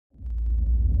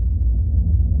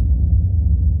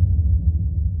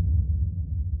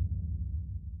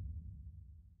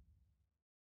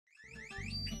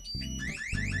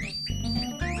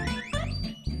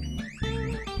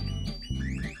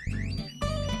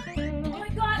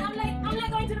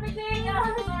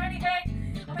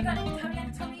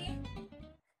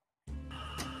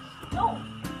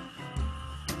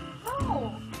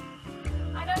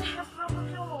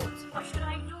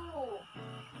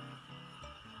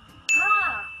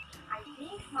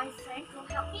my friend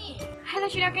to help me. Hello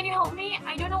Shida, can you help me?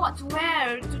 I don't know what to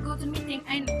wear to go to meeting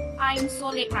and I'm so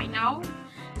late right now.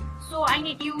 So I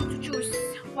need you to choose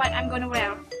what I'm gonna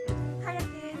wear. Hi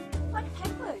again. What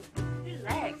happened?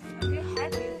 Relax. I'm very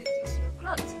happy with these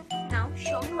clothes. Now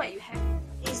show me what you have.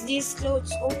 Is this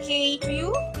clothes okay to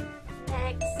you?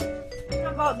 Next.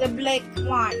 How about the black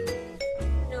one?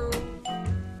 No.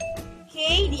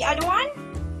 Okay, the other one?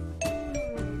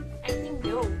 I think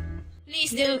no.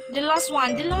 Please, the last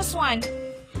one,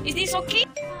 Is this okay?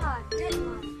 That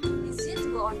one. Is it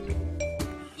go on you?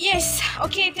 Yes.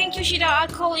 Okay, thank you Shida. I'll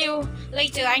call you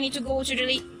later. I need to go to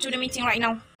the meeting right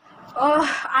now. Oh,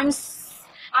 I'm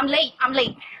late.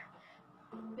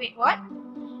 Wait, what?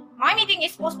 My meeting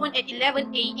is postponed at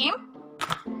 11 a.m.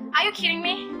 Are you kidding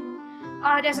me?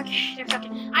 That's okay.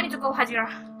 I need to call i-Syura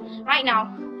right now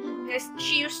because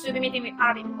she used to be meeting with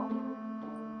other people.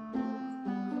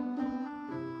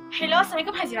 Hello,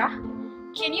 Assalamualaikum i-Syura.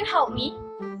 Can you help me?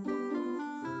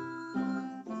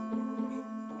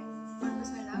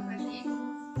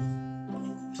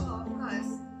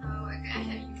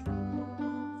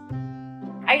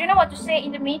 I don't know what to say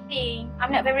in the meeting.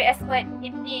 I'm not very expert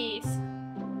in this.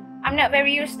 I'm not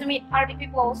very used to meet other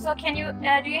people. So can you,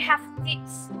 do you have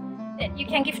tips that you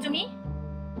can give to me?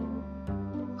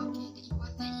 Okay, the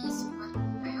important is you must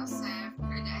prepare yourself,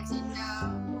 read the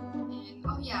agenda, and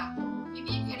oh yeah,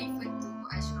 maybe you can refer to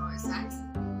i-Syura website.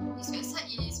 This website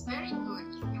is very good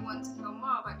if you want to know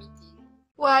more about meeting.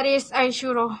 What is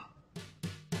i-Syura?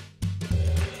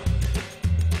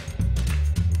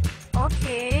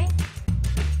 Okay.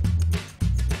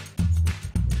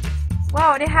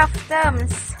 Wow, they have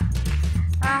terms.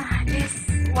 This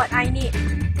is what I need.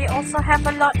 They also have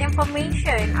a lot of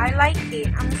information. I like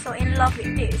it. I'm so in love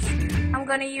with this. I'm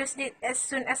gonna use it as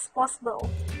soon as possible.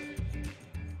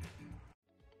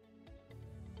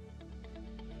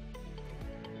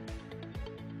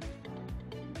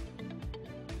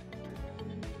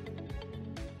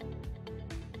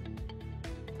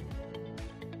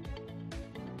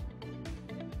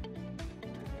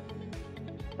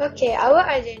 Okay, our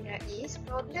agenda is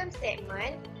problem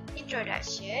statement,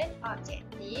 introduction,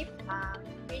 objective,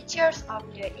 features of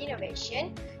the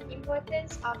innovation,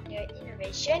 importance of the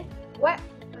innovation, what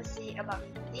people say about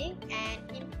meeting, and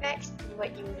impacts toward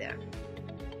user.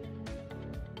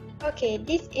 Okay,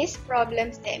 this is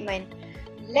problem statement.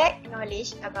 Lack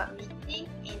knowledge about meeting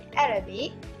in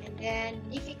Arabic, and then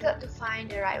difficult to find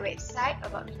the right website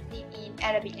about meeting in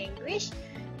Arabic language,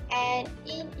 and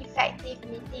ineffective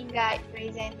meeting guide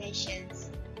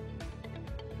presentations.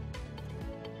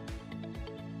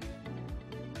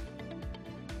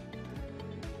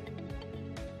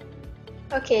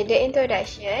 Okay, the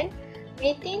introduction.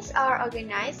 Meetings are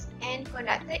organized and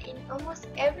conducted in almost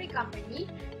every company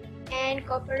and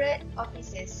corporate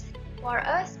offices for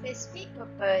a specific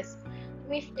purpose.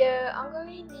 With the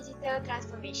ongoing digital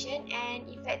transformation, an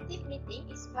effective meeting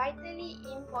is vitally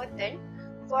important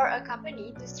for a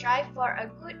company to strive for a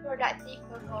good productive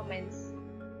performance.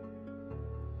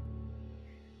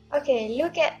 Okay,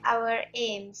 look at our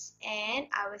aims and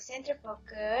our center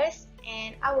focus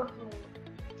and our who.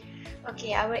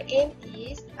 Okay, our aim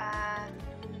is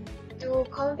to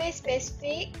convey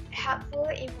specific, helpful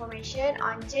information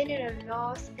on general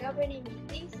laws governing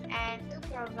meetings and to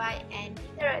provide an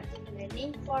interactive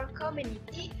learning for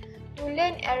community to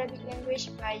learn Arabic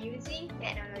language by using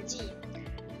technology.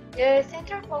 The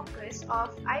central focus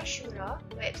of i-Syura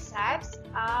websites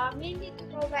are mainly to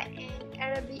provide an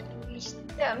Arabic English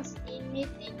terms in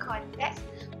meeting context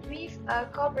with a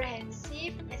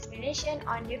comprehensive explanation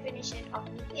on definition of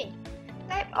meeting,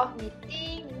 type of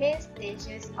meeting, main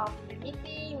stages of the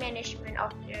meeting, management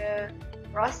of the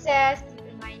process,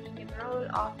 determining the role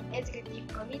of executive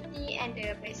committee and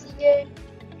the president,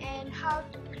 and how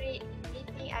to create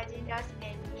meeting agendas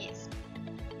and minutes.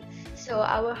 So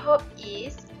our hope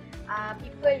is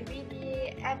people will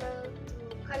be able to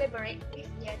collaborate with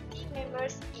their team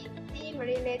members in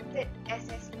team-related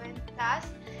assessment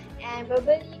tasks and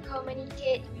verbally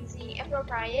communicate using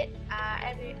appropriate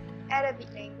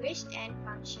Arabic language and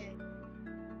function.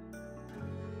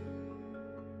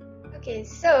 Okay,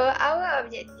 so our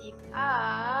objectives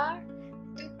are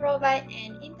to provide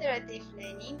an interactive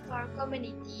learning for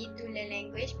community to learn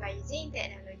language by using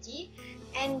technology,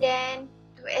 and then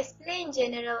to explain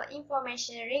general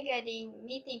information regarding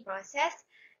meeting process,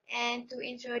 and to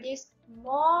introduce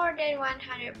more than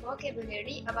 100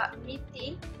 vocabulary about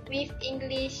meeting with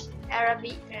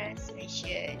English-Arabic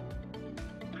translation.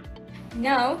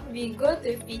 Now we go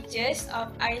to features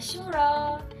of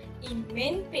i-Syura. In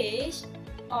main page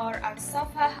or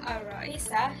Al-Safhah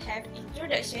Al-Raisa have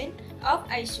introduction, of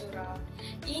i-Syura.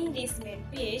 In this main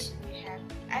page, we have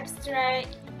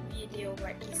abstract, video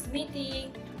what is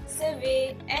meeting,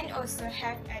 survey, and also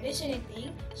have additional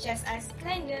things such as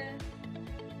calendar.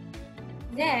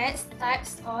 Next,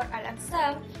 types or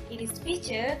al-aqsam. In this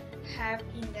picture, have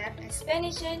in-depth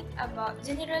explanation about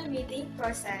general meeting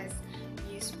process.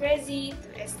 We use Prezi to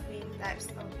explain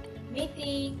types of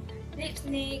meeting,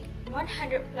 lip-sync,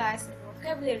 100 plus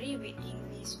vocabulary with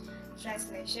English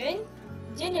translation.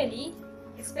 Generally,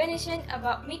 explanation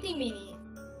about meeting minutes.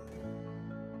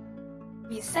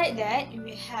 Beside that,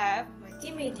 we have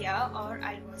multimedia or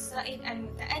al-wasail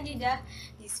al-muta'addidah.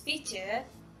 This feature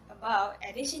about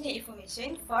additional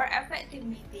information for effective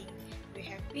meeting. We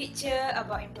have picture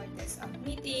about importance of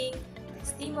meeting,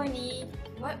 testimony,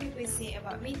 what people say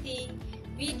about meeting,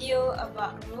 video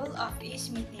about role of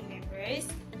each meeting members,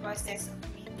 process of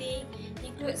meeting,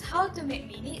 includes how to make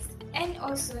minutes, and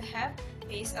also have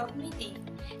phase of meeting.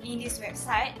 In this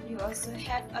website, we also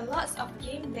have a lot of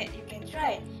games that you can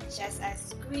try, such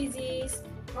as quizzes,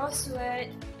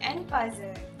 crossword, and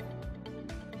puzzle.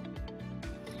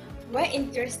 What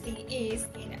interesting is,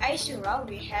 in i-Syura,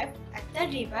 we have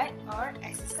Attribution or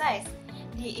exercise.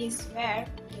 This is where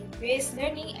game-based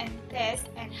learning and test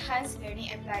enhanced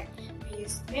learning applied. We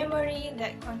use memory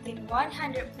that contain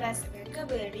 100 plus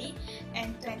vocabulary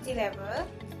and 20 level.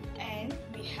 And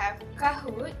we have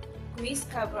Kahoot, quiz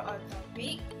cover all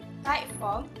topic, type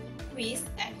form, quiz,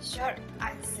 and short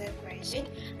answer question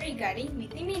regarding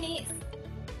meeting minutes.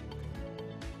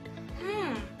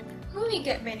 Who will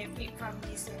get benefit from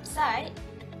this website?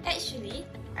 Actually,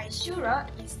 i-Syura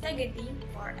is targeting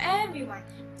for everyone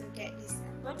to get this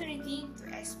opportunity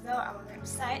to explore our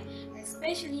website,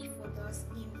 especially for those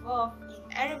involved in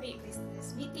Arabic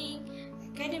business meeting,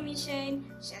 academician,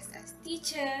 such as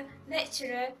teacher,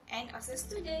 lecturer, and also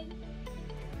student.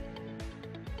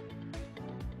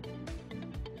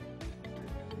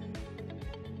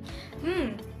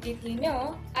 Did you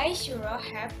know i-Syura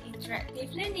have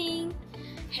interactive learning?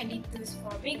 Handy tools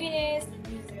for beginners,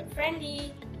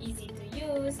 user-friendly, easy to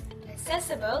use,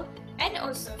 accessible, and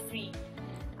also free.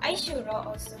 i-Syura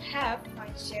also have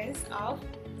functions of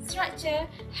structure,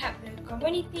 help the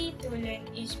community to learn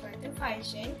each button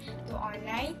function to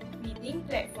online meeting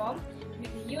platform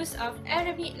with the use of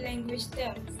Arabic language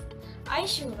terms.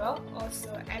 i-Syura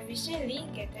also efficiently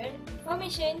gather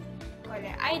information,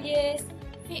 collect ideas,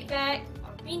 feedback,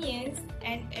 opinions,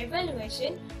 and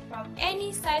evaluation from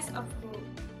any size of group.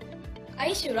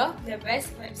 i-Syura, the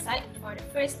best website for the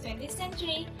first 20th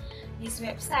century. This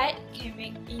website can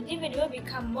make individuals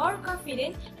become more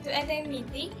confident to attend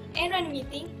meeting and run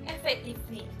meeting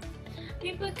effectively.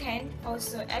 People can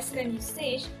also excellent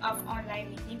usage of online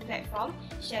meeting platforms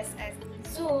such as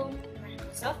Zoom,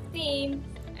 Microsoft Teams,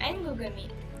 and Google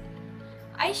Meet.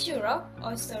 i-Syura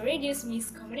also reduces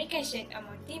miscommunication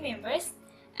among team members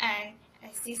and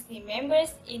assist team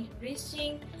members in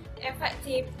reaching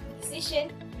effective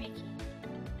decision making.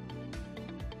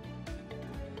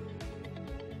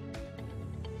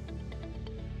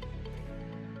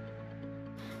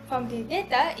 From the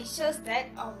data, it shows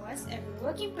that almost every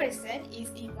working person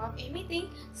is involved in meeting,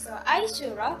 so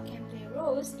i-Syura can play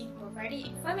roles in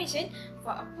providing information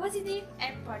for a positive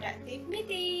and productive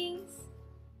meetings.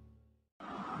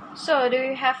 So, do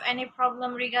you have any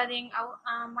problem regarding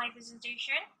my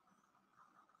presentation?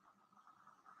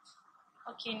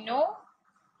 Okay, no.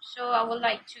 So, I would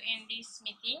like to end this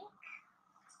meeting.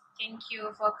 Thank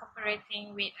you for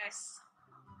cooperating with us.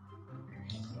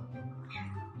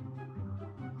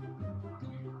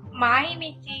 My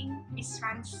meeting is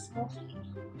run smoothly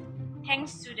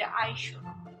thanks to the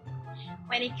i-Syura.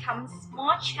 When it comes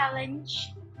more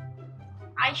challenge,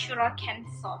 i-Syura can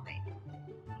solve it.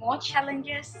 More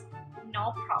challenges,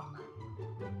 no problem.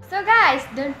 So guys,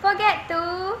 don't forget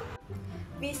to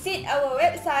Visit our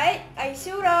website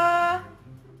i-Syura.